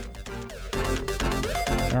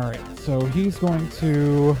 Alright, so he's going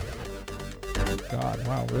to... Oh God,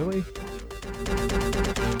 wow, really?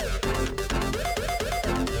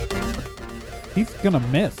 He's gonna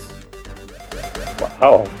miss.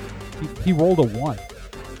 Wow. He rolled a 1.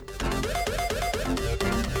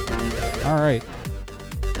 All right.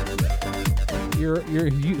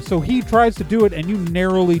 So he tries to do it, and you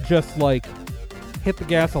narrowly just like hit the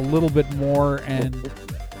gas a little bit more, and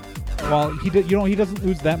while he doesn't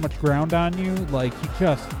lose that much ground on you, like he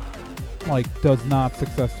just like does not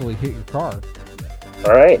successfully hit your car.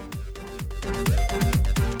 All right.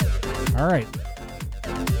 All right.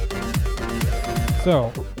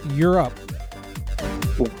 So you're up.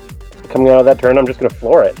 Coming out of that turn, I'm just gonna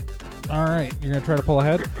floor it. All right. You're gonna try to pull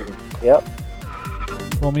ahead. Yep.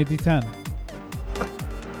 Roll me a d10.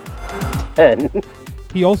 10.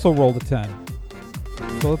 He also rolled a 10.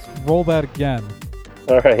 So let's roll that again.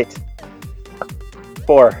 All right.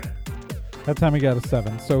 4. That time he got a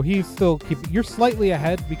 7. So he's still you're slightly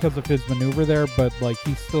ahead because of his maneuver there, but like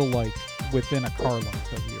he's still like within a car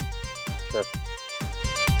length of you. Sure.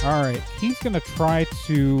 All right. He's gonna try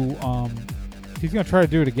to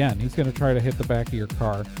do it again. He's gonna try to hit the back of your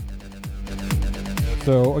car.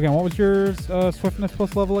 So again, what was your swiftness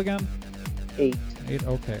plus level again? 8. 8.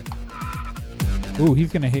 Okay. Ooh,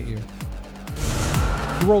 he's gonna hit you.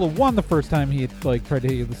 You rolled a 1 the first time he like tried to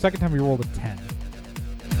hit you. The second time he rolled a 10.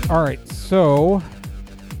 All right, so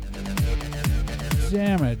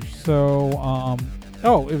damage. So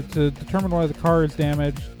to determine whether the car is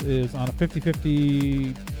damaged is on a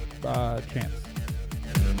 50-50 chance.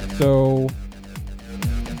 So,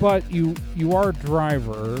 but you are a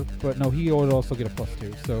driver, but no, he would also get a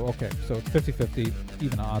 +2. So okay, so it's 50-50,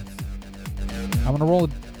 even odds. I'm gonna roll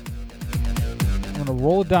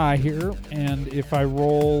a die here, and if I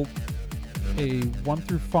roll a 1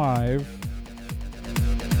 through 5,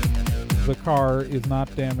 the car is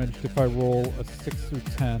not damaged. If I roll a 6 through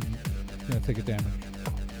 10, it's going to take a damage.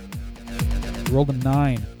 He rolled a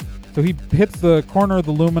 9. So he hits the corner of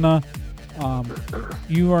the Lumina.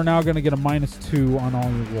 You are now going to get a -2 on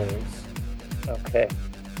all your rolls. Okay.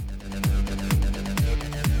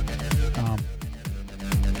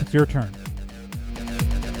 It's your turn.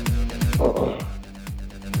 All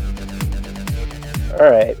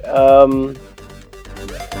right.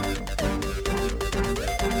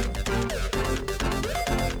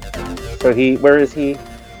 So where is he?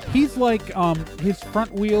 He's like, his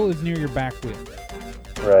front wheel is near your back wheel.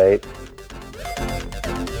 Right.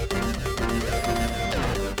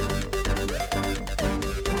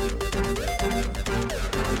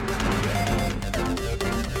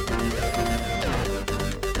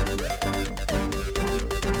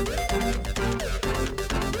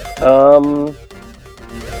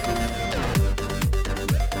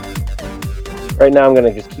 Right now I'm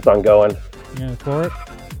gonna just keep on going. You're gonna throw it?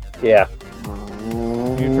 Yeah.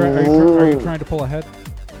 Are you trying to pull ahead?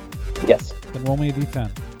 Yes. Then roll me a d10.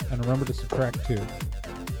 And remember to subtract 2.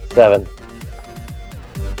 7.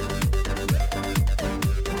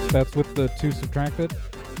 That's with the 2 subtracted?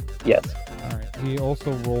 Yes. Alright, he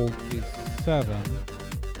also rolled a 7.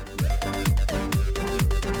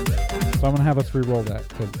 So I'm going to have us re-roll that,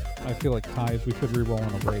 because I feel like ties, we should re-roll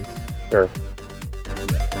in a race. Sure.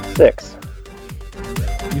 6.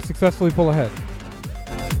 You successfully pull ahead.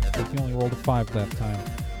 Because he only rolled a 5 that time.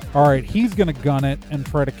 Alright, he's going to gun it and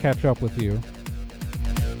try to catch up with you.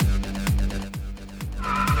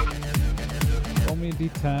 Roll me a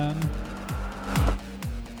d10.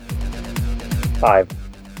 5.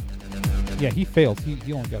 Yeah, he fails.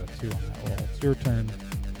 He only got a 2 on that roll. It's your turn.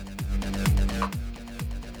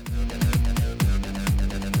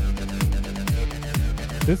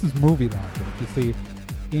 This is movie logic. You see,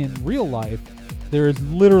 in real life, there is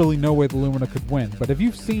literally no way the Lumina could win. But if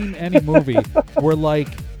you've seen any movie where, like,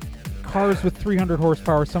 cars with 300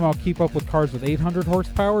 horsepower somehow keep up with cars with 800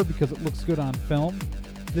 horsepower because it looks good on film,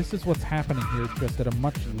 this is what's happening here, just at a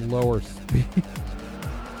much lower speed.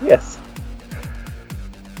 Yes.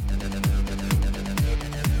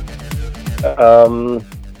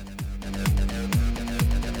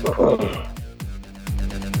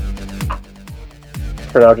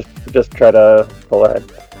 For now, just try to pull ahead.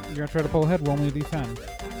 You're gonna try to pull ahead. Roll me a d10.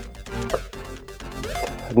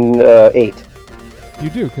 8. You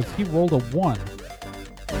do, because he rolled a 1.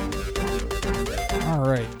 All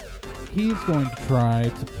right. He's going to try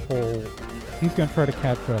to pull. He's going to try to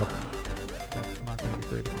catch up. That's not going to be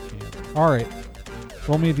great if he can. All right.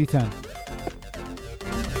 Roll me a d10.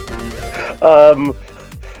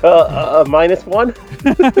 -1.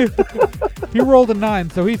 He rolled a 9,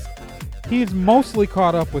 so he's mostly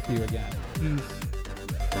caught up with you again.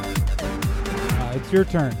 It's your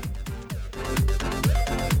turn.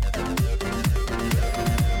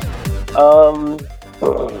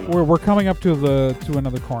 We're We're coming up to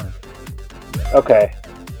another corner. Okay.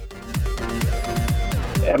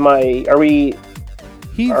 Are we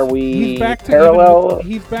He's back to parallel?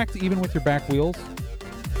 He's back to even with your back wheels.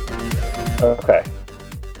 Okay.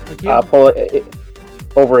 Like, yeah. Pull it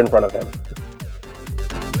over in front of him.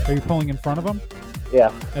 Are you pulling in front of him?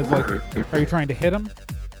 Yeah. As like, are you trying to hit him?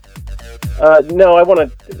 No, I want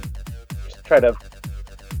to just try to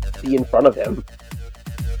be in front of him.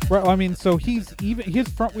 Well, I mean, so he's even his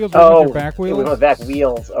front wheels are with your back wheels. With my back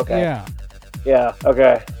wheels. Okay. Yeah. Yeah.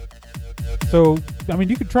 Okay. So, I mean,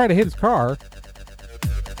 you could try to hit his car.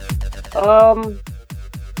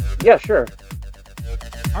 Yeah, sure.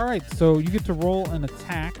 All right, so you get to roll an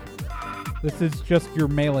attack. This is just your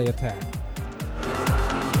melee attack.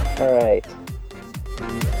 All right.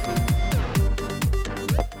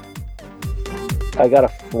 I got a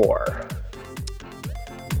 4.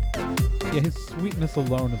 Yeah, his sweetness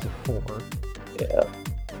alone is a 4. Yeah.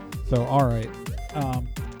 So, all right.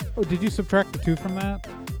 Oh, did you subtract the 2 from that?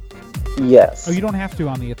 Yes. Oh, you don't have to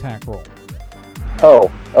on the attack roll.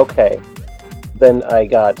 Oh, okay. Then I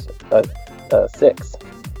got a 6.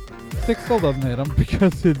 6 still doesn't hit him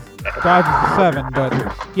because his dodge is a 7, but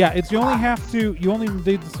yeah, you only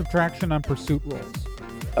did the subtraction on pursuit rolls.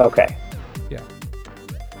 Okay. Yeah.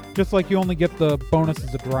 Just like you only get the bonus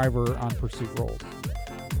as a driver on pursuit rolls.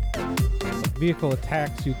 Like vehicle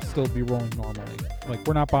attacks, you'd still be rolling normally. Like,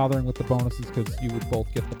 we're not bothering with the bonuses because you would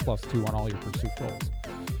both get the +2 on all your pursuit rolls.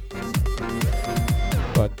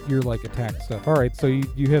 But you're like attack stuff. Alright, so you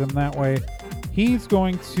hit him that way. He's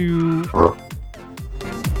going to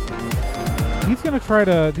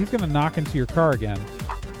knock into your car again.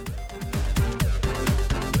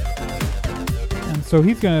 And so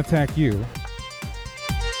he's going to attack you.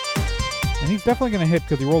 And he's definitely going to hit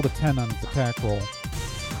because he rolled a 10 on his attack roll.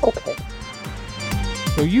 Okay.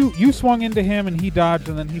 So you swung into him and he dodged,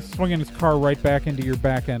 and then he's swinging his car right back into your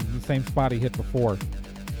back end in the same spot he hit before.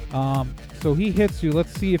 So he hits you.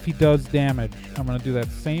 Let's see if he does damage. I'm going to do that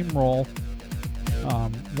same roll.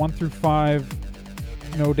 1 through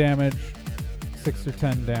 5, no damage. 6 or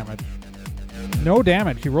 10 damage. No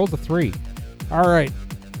damage. He rolls a 3. All right.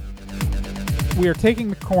 We are taking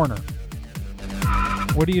the corner.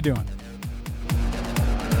 What are you doing?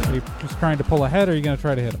 Are you just trying to pull ahead, or are you going to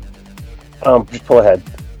try to hit him? Just pull ahead.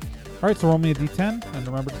 All right, so roll me a d10, and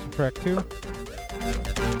remember to subtract 2.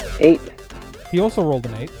 8. He also rolled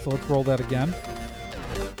an 8, so let's roll that again.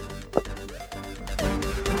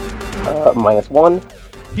 -1.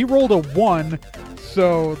 He rolled a 1,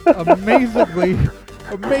 so amazingly,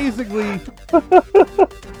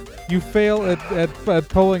 you fail at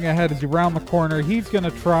pulling ahead as you round the corner. He's going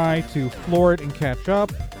to try to floor it and catch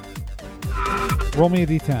up. Roll me a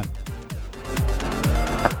d10.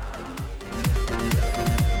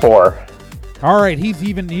 4. All right, he's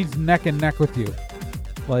neck and neck with you.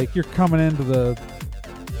 Like, you're coming into the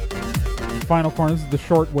final corner. This is the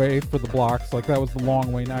short way for the blocks. Like, that was the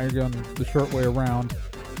long way. Now you're going the short way around.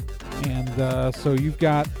 And so you've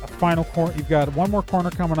got a final corner. You've got one more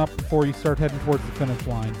corner coming up before you start heading towards the finish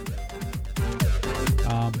line.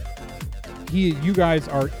 You guys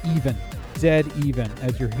are even, dead even,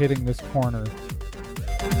 as you're hitting this corner.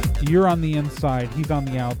 You're on the inside. He's on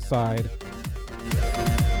the outside.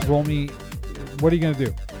 Roll me. What are you gonna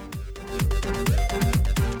do?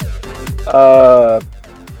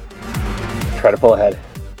 Try to pull ahead.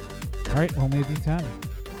 All right, roll me a d10.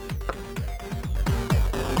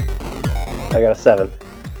 I got a 7.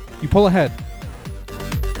 You pull ahead.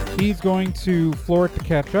 He's going to floor it to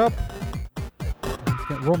catch up.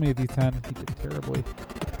 Roll me a d10. He did terribly.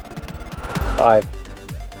 5.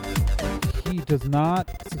 He does not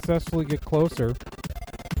successfully get closer.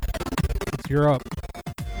 You're up.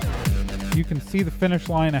 You can see the finish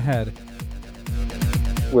line ahead.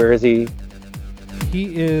 Where is he?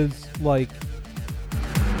 He is, like,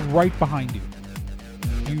 right behind you.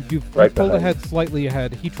 You Right pulled behind. ahead, slightly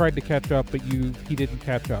ahead. He tried to catch up, but he didn't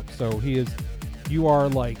catch up. So you are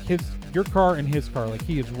like your car and his car. Like,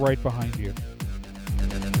 he is right behind you.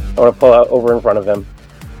 I want to pull out over in front of him.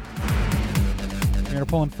 You're gonna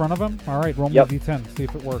pull in front of him. All right, roll me Yep. a d10. See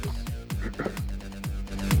if it works.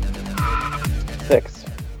 6.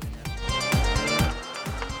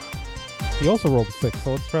 He also rolled a 6,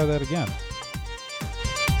 so let's try that again.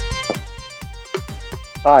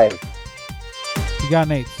 5. He got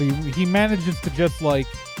an 8, so he manages to just, like,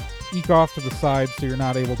 eke off to the side so you're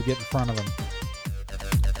not able to get in front of him.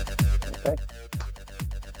 Okay.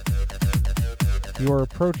 You are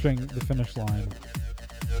approaching the finish line.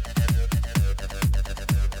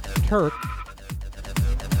 Turk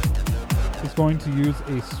is going to use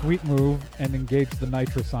a sweet move and engage the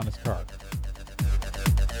nitrous on his car.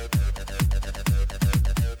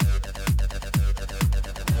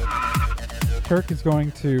 Turk is going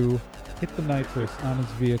to hit the nitrous on his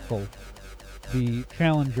vehicle. The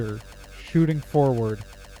Challenger shooting forward,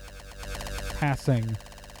 passing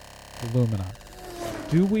Lumina.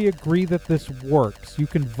 Do we agree that this works? You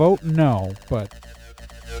can vote no, but...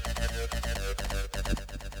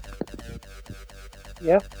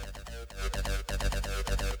 Yeah.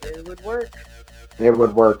 It would work. It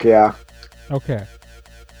would work, yeah. Okay.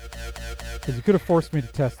 Because you could have forced me to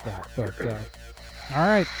test that, but...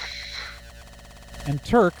 Alright. And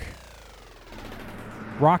Turk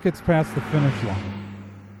rockets past the finish line.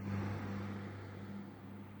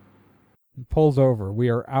 And pulls over. We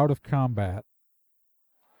are out of combat.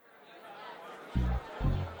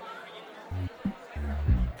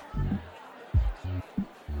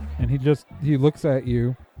 And he looks at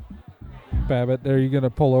you, Babbitt. Are you going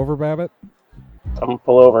to pull over, Babbitt? I'm gonna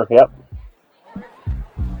pull over. Yep.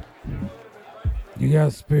 You got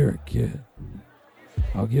a spirit, kid.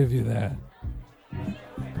 I'll give you that.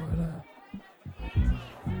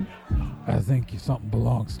 But I think something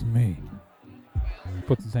belongs to me. He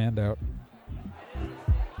puts his hand out.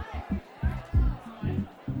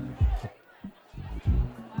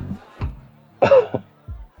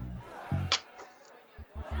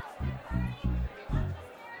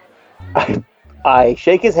 I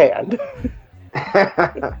shake his hand.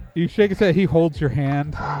 You shake his head. He holds your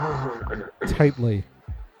hand tightly.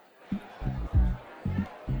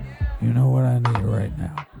 You know what I need right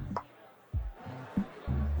now?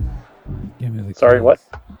 Give me the keys. Sorry, what?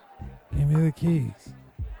 Give me the keys.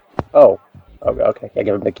 Oh. Okay. I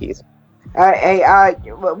give him the keys. Hey,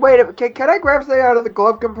 wait a minute. Can I grab something out of the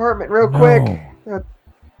glove compartment real quick?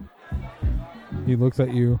 He looks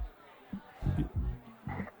at you.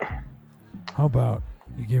 How about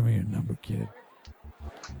you give me your number, kid?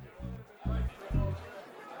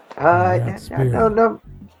 No.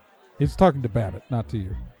 He's talking to Babbitt, not to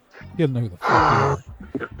you. He doesn't know who the fuck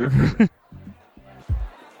you are.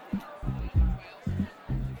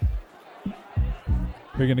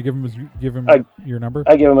 You're gonna give him your number?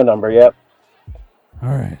 I give him a number. Yep. All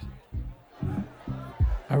right.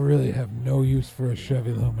 I really have no use for a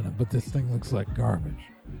Chevy Lumina, but this thing looks like garbage.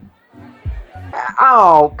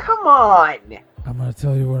 Oh, come on! I'm gonna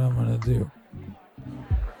tell you what I'm gonna do.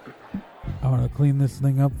 I'm gonna clean this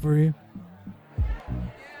thing up for you.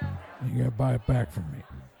 You gotta buy it back from me.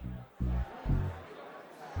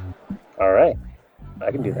 All right.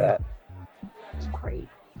 I can do that. It's great.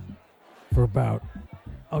 For about,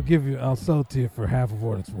 I'll sell it to you for half of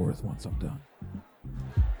what it's worth once I'm done.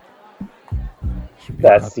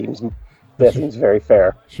 That seems very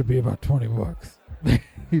fair. Should be about $20.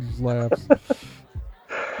 He just laughs.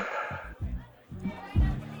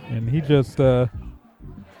 And he just,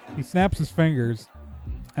 he snaps his fingers.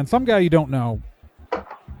 And some guy you don't know,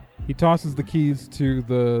 he tosses the keys to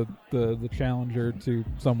the Challenger to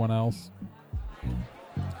someone else.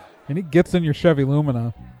 And he gets in your Chevy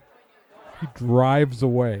Lumina. He drives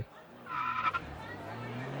away.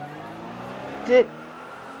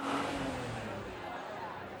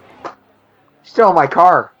 Stole my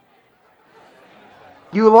car.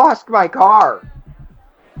 You lost my car.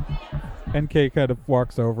 NK kind of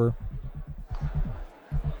walks over.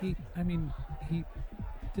 He didn't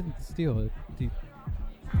steal it.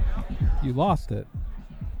 You lost it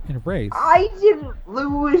in a race. I didn't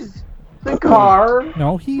lose the car.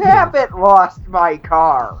 No, he did. Babbitt lost my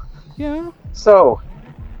car. Yeah. So,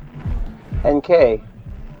 NK,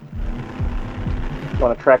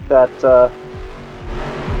 want to track that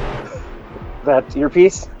that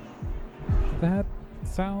earpiece? That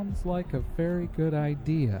sounds like a very good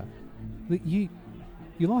idea. You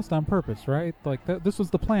lost on purpose, right? Like this was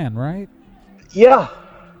the plan, right? Yeah.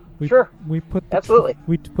 Sure. We put Absolutely.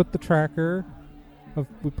 We put the tracker.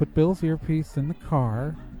 We put Bill's earpiece in the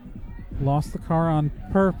car. Lost the car on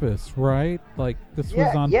purpose, right? Like this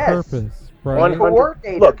was on purpose, right?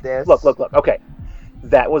 Coordinated this. Look. Okay,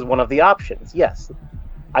 that was one of the options. Yes,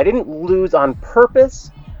 I didn't lose on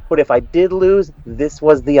purpose, but if I did lose, this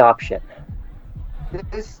was the option.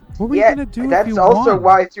 What were you gonna do? That's also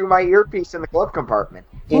why I threw my earpiece in the glove compartment.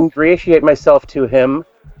 Ingratiate myself to him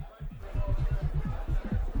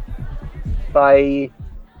by,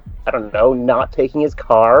 I don't know, not taking his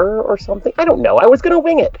car or something. I don't know. I was gonna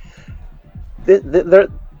wing it.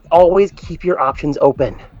 Always keep your options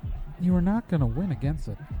open. You were not gonna win against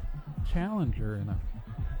a Challenger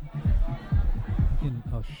in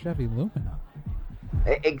a Chevy Lumina.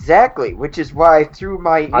 Exactly, which is why I threw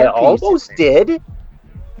my earpiece. I almost did.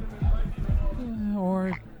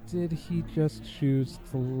 Or did he just choose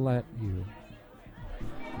to let you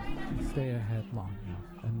stay ahead long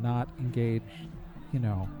enough and not engage,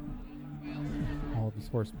 all of his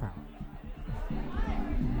horsepower?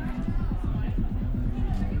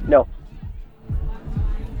 No.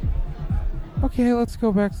 Okay, let's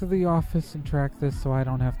go back to the office and track this so I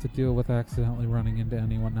don't have to deal with accidentally running into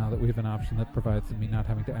anyone now that we have an option that provides me not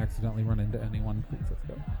having to accidentally run into anyone. Please, let's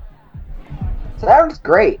go. Sounds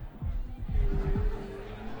great.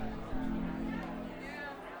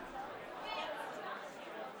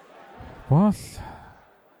 Boss?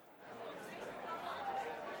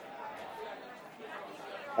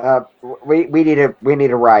 We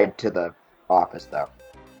need a ride to the office though.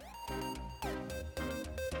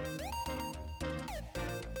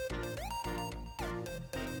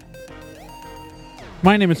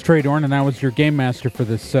 My name is Trey Dorn, and I was your game master for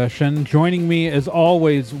this session. Joining me, as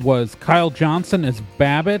always, was Kyle Johnson as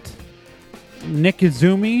Babbitt, Nick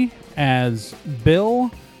Izumi as Bill,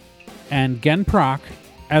 and Gen Proc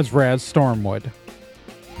as Raz Stormwood.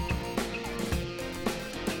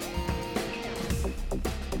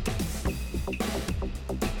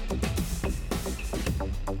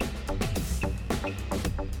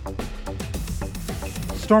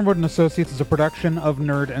 Stormwood and Associates is a production of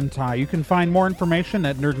Nerd and Tie. You can find more information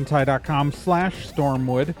at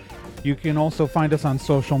nerdandtie.com/Stormwood. You can also find us on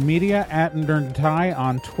social media at Nerd and Tie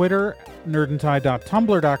on Twitter,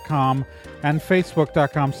 nerdandtie.tumblr.com, and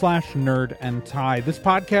facebook.com/nerdandtie. This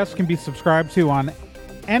podcast can be subscribed to on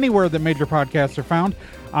anywhere that major podcasts are found: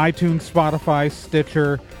 iTunes, Spotify,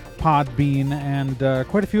 Stitcher, Podbean, and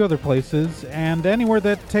quite a few other places, and anywhere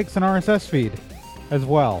that takes an RSS feed as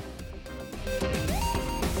well.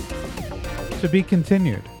 To be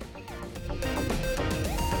continued.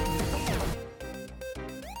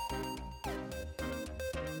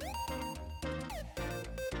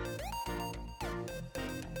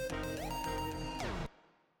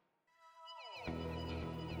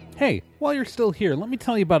 Hey, while you're still here, let me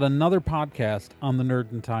tell you about another podcast on the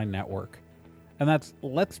Nerd and Tie Network. And that's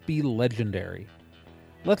Let's Be Legendary.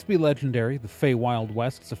 Let's Be Legendary, the Feywild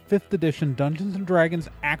West, is a 5th edition Dungeons & Dragons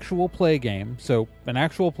actual play game. So, an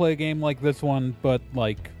actual play game like this one, but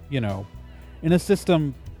like, in a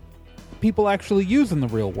system people actually use in the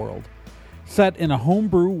real world. Set in a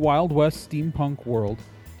homebrew Wild West steampunk world,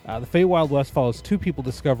 the Feywild West follows two people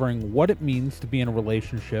discovering what it means to be in a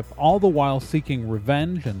relationship, all the while seeking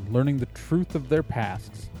revenge and learning the truth of their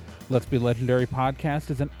pasts. Let's Be Legendary podcast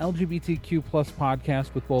is an LGBTQ+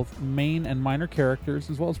 podcast with both main and minor characters,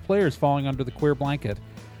 as well as players falling under the queer blanket.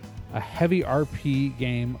 A heavy RP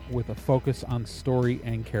game with a focus on story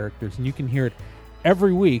and characters. And you can hear it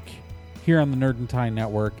every week here on the Nerd and Tie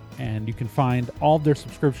Network, and you can find all of their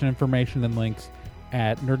subscription information and links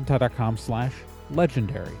at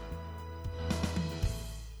nerdandtie.com/legendary.